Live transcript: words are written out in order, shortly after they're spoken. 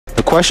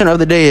question of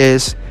the day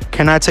is,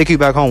 can I take you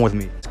back home with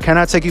me? Can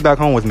I take you back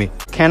home with me?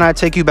 Can I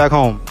take you back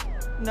home?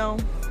 No.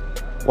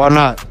 Why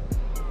not?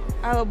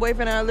 I have a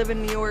boyfriend and I live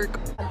in New York.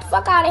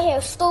 Fuck out of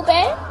here,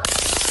 stupid.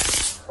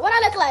 What I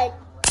look like?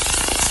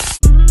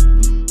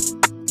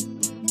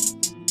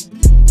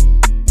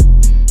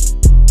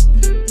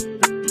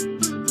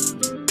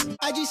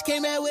 I just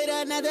came back with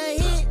another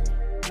hit.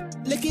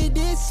 Look at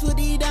this with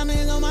the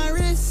diamonds on my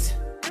wrist.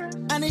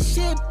 On the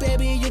ship,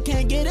 baby, you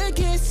can't get a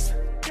kiss.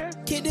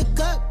 Kick the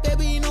cup,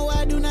 baby, you know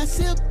I do not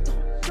sip.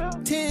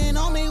 10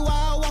 on me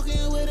while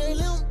walking with a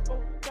limp.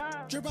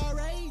 Drip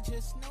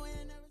outrageous, no one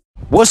ever.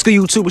 What's good,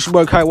 YouTube? It's your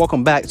boy Kai.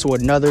 Welcome back to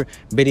another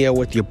video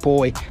with your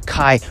boy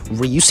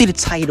Kyrie. You see the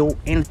title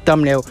and the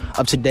thumbnail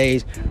of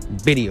today's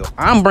video.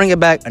 I'm bringing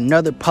back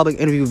another public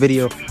interview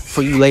video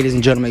for you, ladies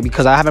and gentlemen,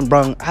 because I haven't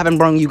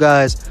brung you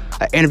guys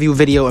an interview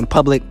video in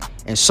public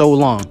in so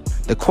long.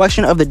 The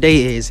question of the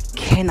day is,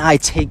 can I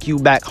take you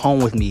back home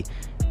with me?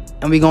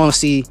 And we're gonna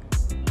see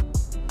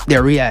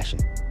their reaction.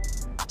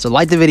 So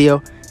like the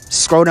video,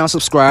 scroll down,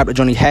 subscribe, and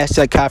join the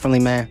hashtag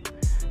KaiFriendlyMan.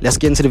 Let's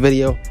get into the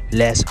video.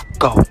 Let's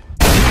go.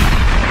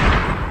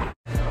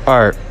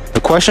 Alright,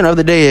 the question of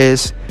the day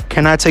is,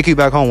 can I take you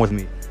back home with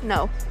me?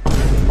 No.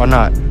 Why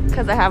not?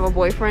 Because I have a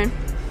boyfriend.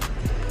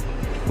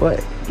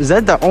 What? Is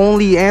that the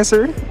only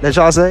answer that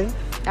y'all say?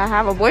 I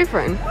have a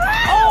boyfriend.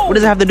 What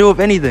does it have to do with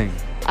anything?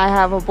 I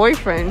have a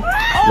boyfriend.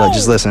 Look,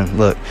 just listen.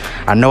 Look,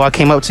 I know I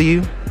came up to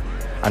you.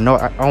 I know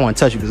I don't want to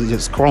touch you because it's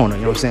just Corona,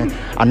 you know what I'm saying?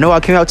 I know I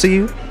came up to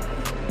you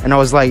and I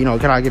was like, you know,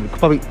 can I give you a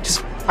puppy?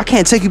 Just, I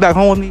can't take you back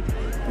home with me.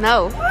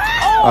 No.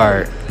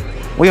 Alright,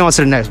 we on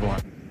to the next one.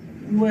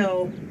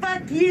 Well,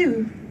 fuck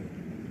you.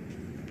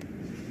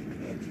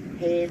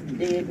 Head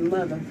dead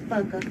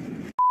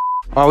motherfucker.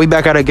 Alright, we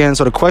back at it again.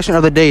 So the question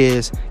of the day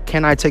is,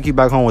 can I take you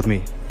back home with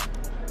me?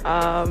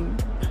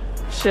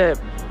 Shit.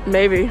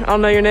 Maybe. I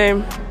don't know your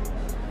name.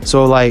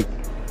 So like,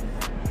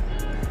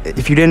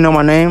 if you didn't know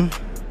my name,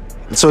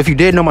 I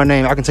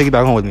can take you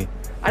back home with me.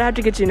 I'd have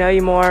to get to know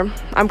you more.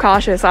 I'm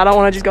cautious. I don't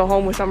want to just go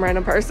home with some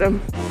random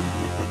person.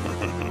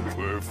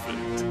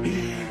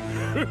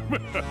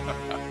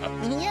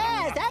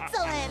 Yes,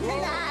 excellent.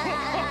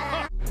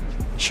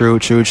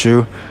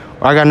 True.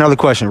 I got another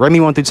question. Rate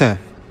me 1 through 10.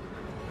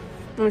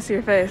 Let me see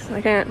your face.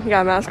 I can't. You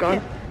got a mask on.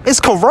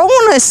 It's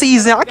Corona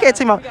season. I can't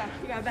take my You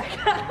got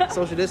back.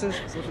 social distance.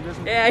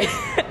 Yeah.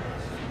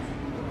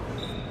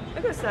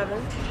 I go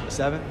 7.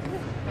 7.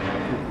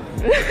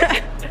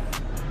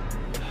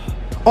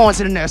 On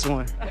to the next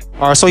one.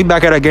 All right, so we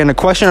back at it again. The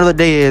question of the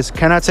day is,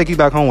 can I take you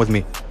back home with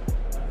me?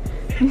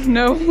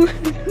 No. No.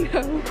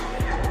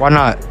 Why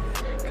not?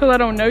 Because I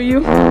don't know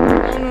you.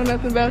 I don't know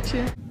nothing about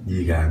you.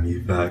 You got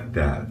me fucked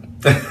up.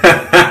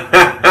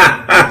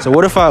 So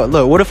what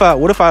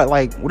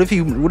if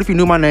you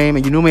knew my name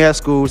and you knew me at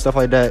school, stuff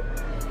like that,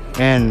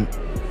 and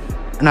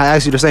I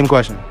asked you the same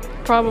question?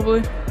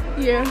 Probably.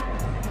 Yeah.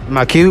 Am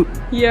I cute?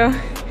 Yeah.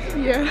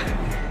 Yeah.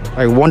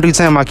 Like 1 through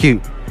 10, am I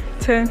cute?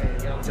 10.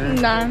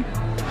 9.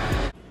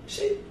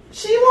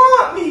 She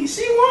want me.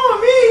 She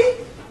want me.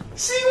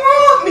 She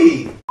want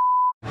me.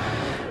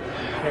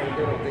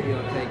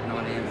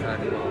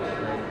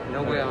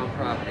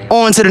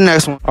 On to the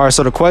next one. All right,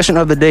 so the question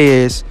of the day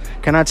is,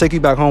 can I take you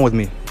back home with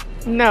me?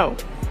 No.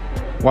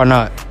 Why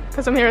not?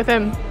 Because I'm here with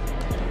him.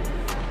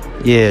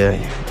 Yeah,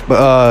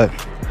 but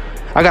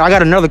I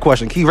got another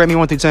question. Can you rate me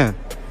 1 through 10?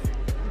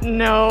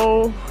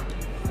 No.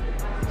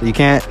 You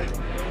can't.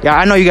 Yeah,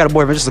 I know you got a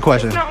boyfriend. Just a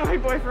question. Not my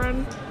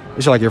boyfriend.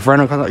 Is she like your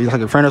friend? You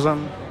like a friend or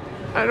something?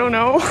 I don't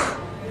know.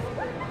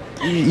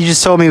 You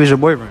just told me he was your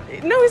boyfriend.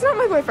 No, he's not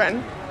my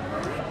boyfriend.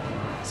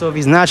 So if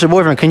he's not your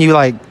boyfriend, can you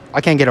I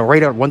can't get a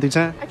rate of 1 through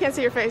 10? I can't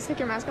see your face. Take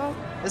your mask off.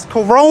 It's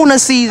Corona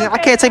season. Okay. I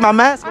can't take my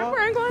mask I'm off.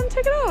 wearing one.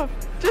 Take it off.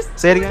 Just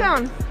Say it pull again.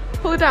 down.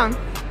 Pull it down.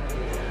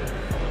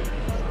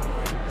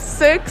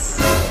 6.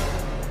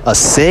 A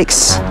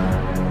 6?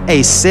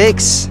 A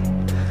 6?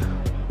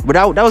 But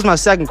that was my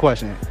second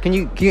question. Can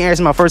you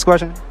answer my first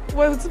question?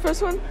 What was the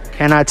first one?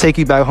 Can I take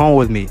you back home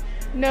with me?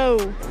 No.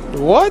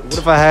 What? What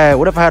if I had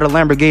a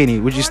Lamborghini?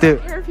 Would you I still?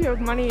 don't care if you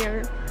have money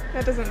or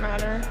that doesn't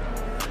matter.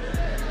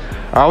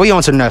 All right, we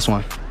on to the next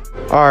one.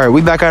 All right,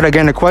 we back at it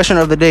again. The question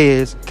of the day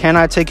is, can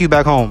I take you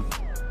back home?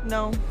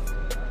 No.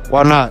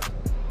 Why not?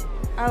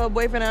 I have a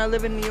boyfriend and I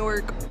live in New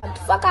York.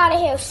 Fuck out of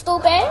here,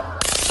 stupid.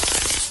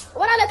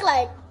 What I look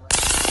like?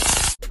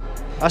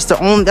 That's the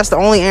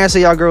only answer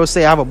y'all girls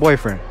say. I have a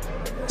boyfriend.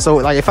 So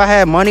like, if I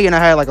had money and I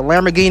had like a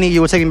Lamborghini,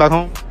 you would take me back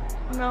home?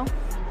 No.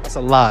 That's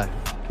a lie.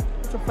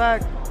 It's a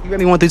fact. You rate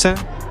me 1 through 10?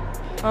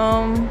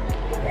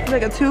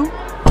 Like a 2.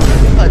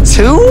 A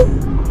 2?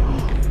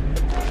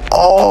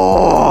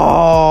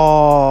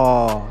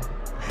 Oh.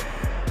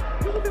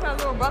 You could be my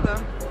little brother.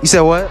 You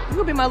said what? You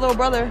could be my little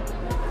brother.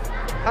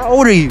 How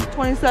old are you?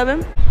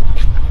 27.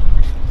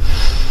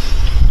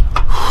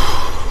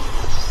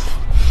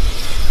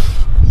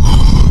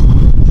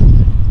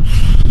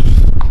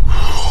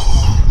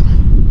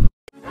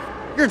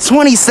 You're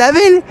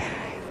 27?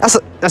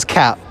 That's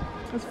cap.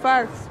 It's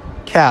facts.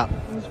 Cap.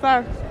 It's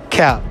facts.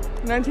 Cap.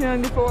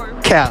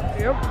 1994. Cap.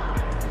 Yep.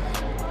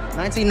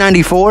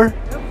 1994?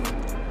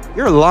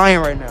 You're lying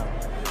right now.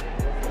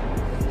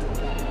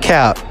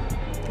 Cap.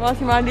 Want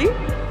to see my ID?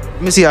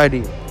 Let me see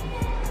ID.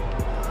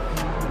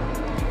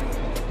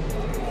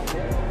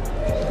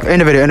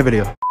 End the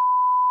video.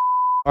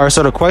 All right,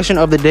 so the question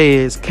of the day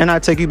is, can I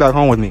take you back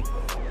home with me?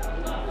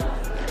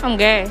 I'm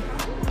gay.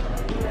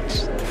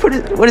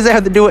 What does that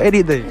have to do with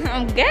anything?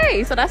 I'm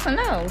gay, so that's a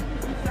no.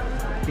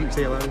 Can you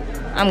say it louder?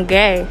 I'm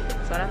gay,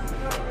 so that's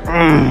All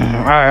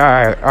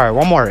right.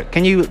 One more.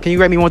 Can you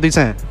rate me 1 through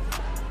 10?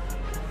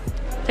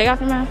 Take off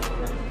your mask.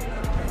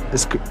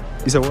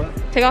 You said what?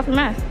 Take off your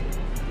mask.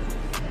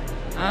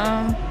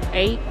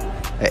 8.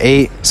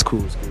 8. It's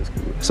cool.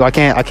 So I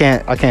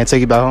can't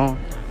take you back home.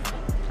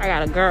 I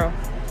got a girl.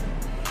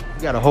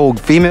 You got a whole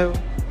female.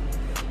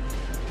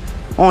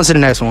 On to the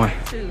next one.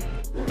 2.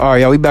 All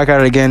right, y'all. We back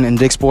at it again in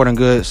Dick Sporting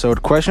Goods. So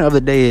the question of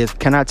the day is,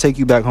 can I take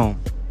you back home?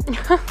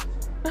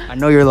 I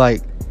know you're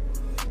like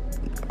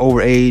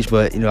over age,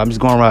 but you know I'm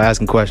just going around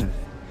asking questions.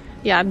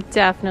 Yeah, I'm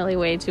definitely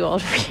way too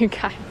old for you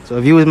guys. So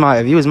if you was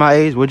my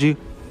age, would you?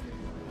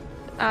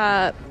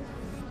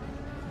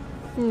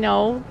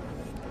 No.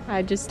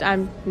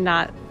 I'm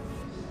not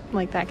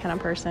like that kind of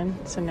person,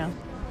 so no.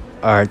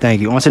 All right,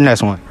 thank you. On to the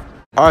next one.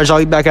 All right, y'all,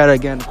 we back at it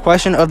again. The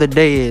question of the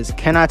day is,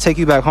 can I take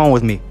you back home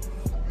with me?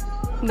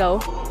 No.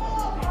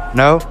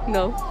 No?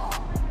 No.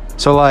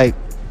 So like,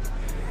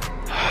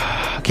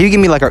 can you give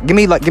me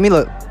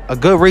a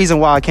good reason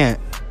why I can't?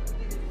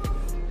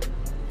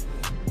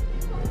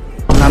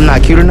 I'm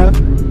not cute enough?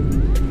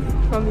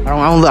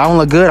 I don't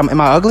look good. Am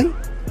I ugly?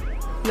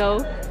 No.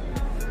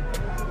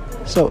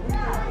 So,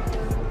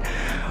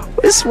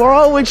 what's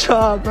wrong with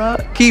y'all, bro?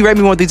 Can you rate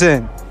me 1 through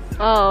 10?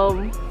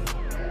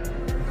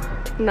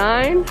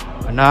 9.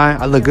 A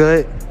 9. I look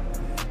good.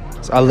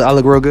 So I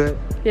look real good.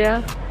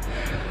 Yeah.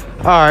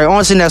 All right,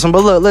 on to the next one.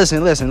 But look,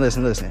 listen.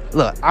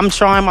 Look, I'm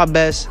trying my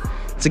best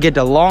to get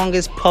the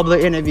longest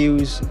public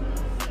interviews,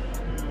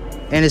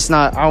 and it's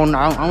not. I don't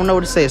know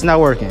what to say. It's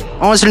not working.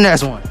 On to the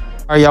next one.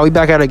 All right, y'all. We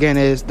back at it again.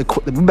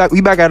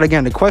 We back at it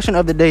again. The question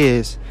of the day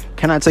is,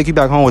 can I take you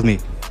back home with me?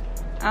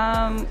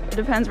 It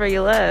depends where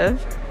you live.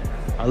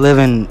 I live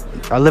in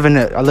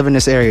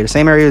this area, the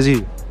same area as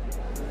you.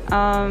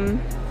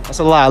 That's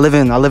a lie. I live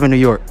in New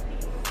York.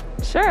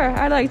 Sure,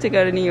 I'd like to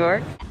go to New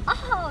York.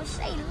 Oh,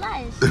 say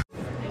less.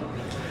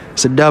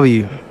 It's a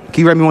W.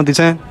 Can you rate me 1 through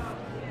 10?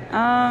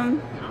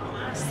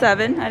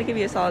 7. I'd give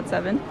you a solid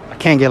 7. I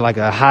can't get like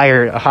a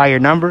higher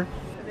number.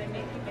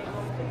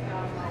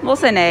 We'll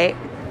say an 8.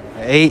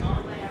 8. All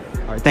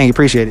right, thank you.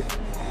 Appreciate it.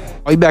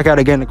 Are you back out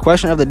again? The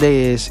question of the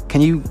day is,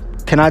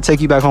 can I take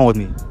you back home with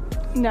me?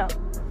 No.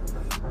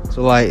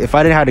 So like, if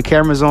I didn't have the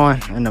cameras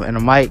on and the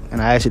mic,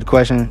 and I asked you the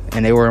question,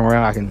 and they weren't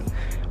around,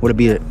 would it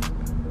be it?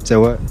 Say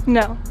what?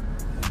 No.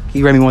 Can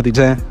you rate me 1 through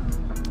 10?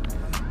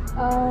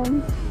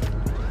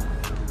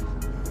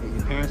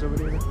 Your parents over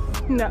there?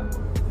 No.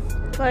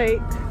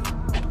 Like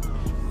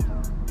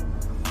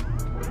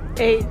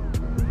 8.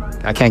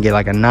 I can't get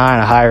like a 9,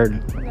 a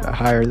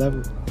higher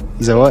level.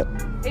 You said what?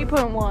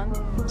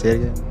 8.1. Say it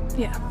again.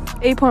 Yeah.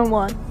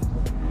 8.1.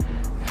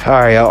 All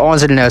right, y'all. On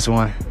to the next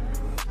one.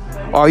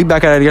 Are you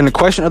back at it again? The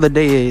question of the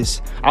day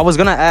is, I was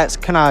gonna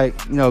ask, can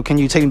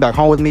you take me back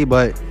home with me?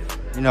 But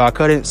I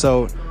couldn't.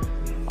 So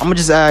I'm gonna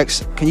just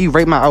ask, can you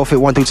rate my outfit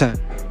 1 through 10?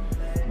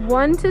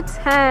 1 to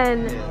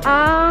 10.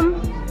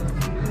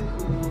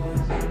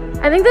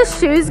 I think the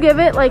shoes give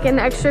it like an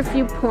extra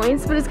few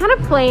points, but it's kind of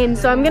plain,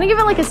 so I'm gonna give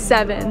it like a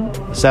 7.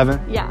 7?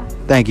 Yeah.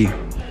 Thank you.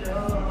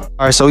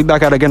 All right, so we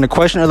back out again. The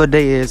question of the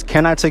day is,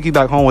 can I take you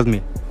back home with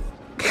me?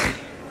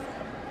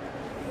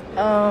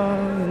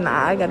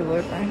 Nah, I got a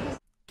boyfriend.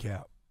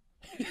 Cap.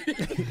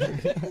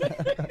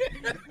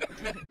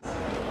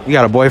 You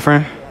got a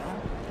boyfriend?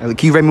 Can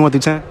you rate me 1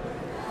 through 10?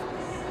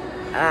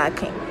 I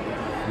can't.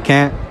 You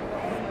can't?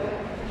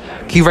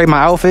 Can you rate my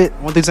outfit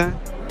 1 through 10?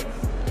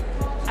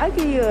 I'll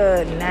give you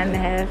a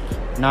 9.5.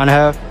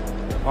 9.5?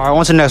 All right,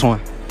 on to the next one.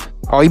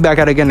 All right, you back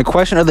out again. The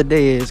question of the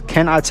day is,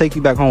 can I take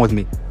you back home with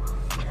me?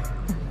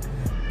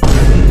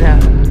 No.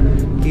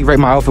 Can you rate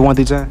my outfit 1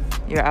 through 10?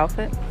 Your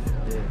outfit?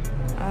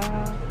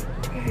 I'll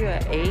give you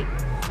an 8.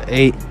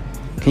 8.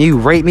 Can you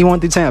rate me 1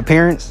 through 10?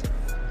 Appearance?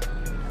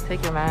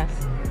 Take your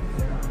mask.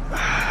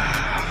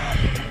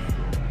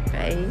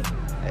 8.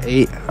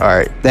 8. All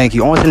right, thank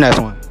you. On to the next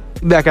one.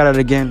 You back at it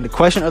again. The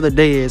question of the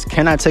day is,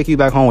 can I take you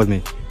back home with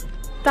me?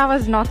 That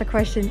was not the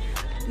question.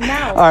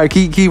 No. All right,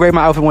 can you rate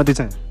my outfit 1 through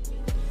 10?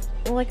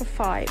 Like a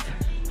 5.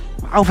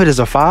 My outfit is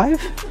a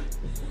 5?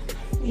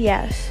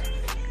 Yes.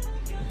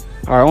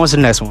 All right, on to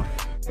the next one.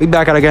 We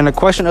back at it again. The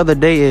question of the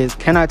day is,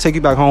 can I take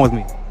you back home with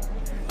me?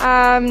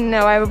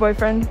 No, I have a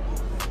boyfriend.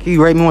 Can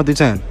you rate me 1 through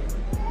 10?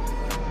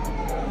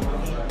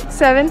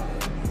 7.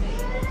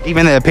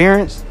 Even the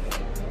appearance?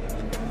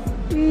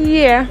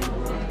 Yeah.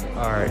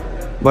 All right.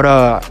 But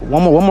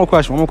one more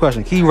question.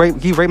 Can you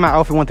rate my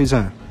outfit 1 through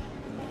 10?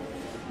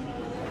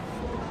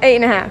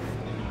 8.5.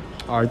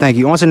 All right, thank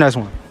you. On to the next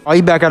one. Are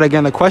you back at it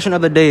again? The question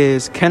of the day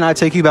is, can I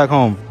take you back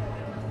home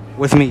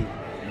with me?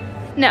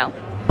 No.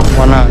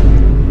 Why not?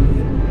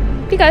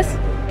 Because.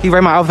 Can you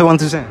rate my outfit 1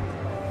 through 10?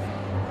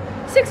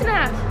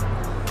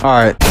 6.5. All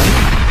right.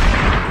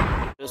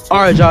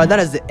 All right, y'all, that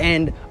is the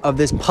end of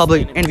this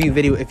public interview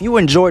video. If you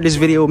enjoyed this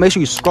video, make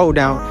sure you scroll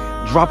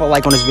down, drop a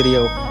like on this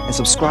video, and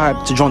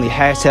subscribe to join the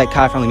hashtag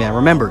Kai Family Man.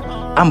 Remember,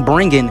 I'm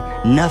bringing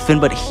nothing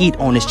but heat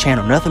on this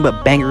channel, nothing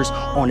but bangers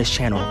on this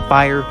channel,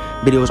 fire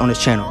videos on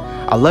this channel.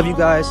 I love you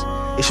guys.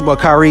 It's your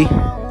boy Kyrie.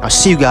 I'll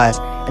see you guys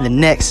in the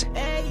next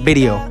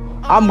video.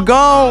 I'm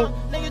gone.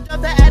 Nigga,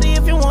 drop the Addy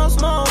if you want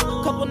smoke.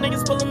 Couple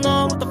niggas pulling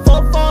on with the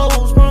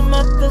 4-4s. From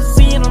up the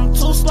sea and I'm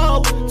too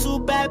slow. Too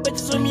bad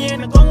bitches with me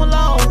and I'm going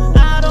low.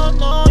 I don't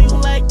know.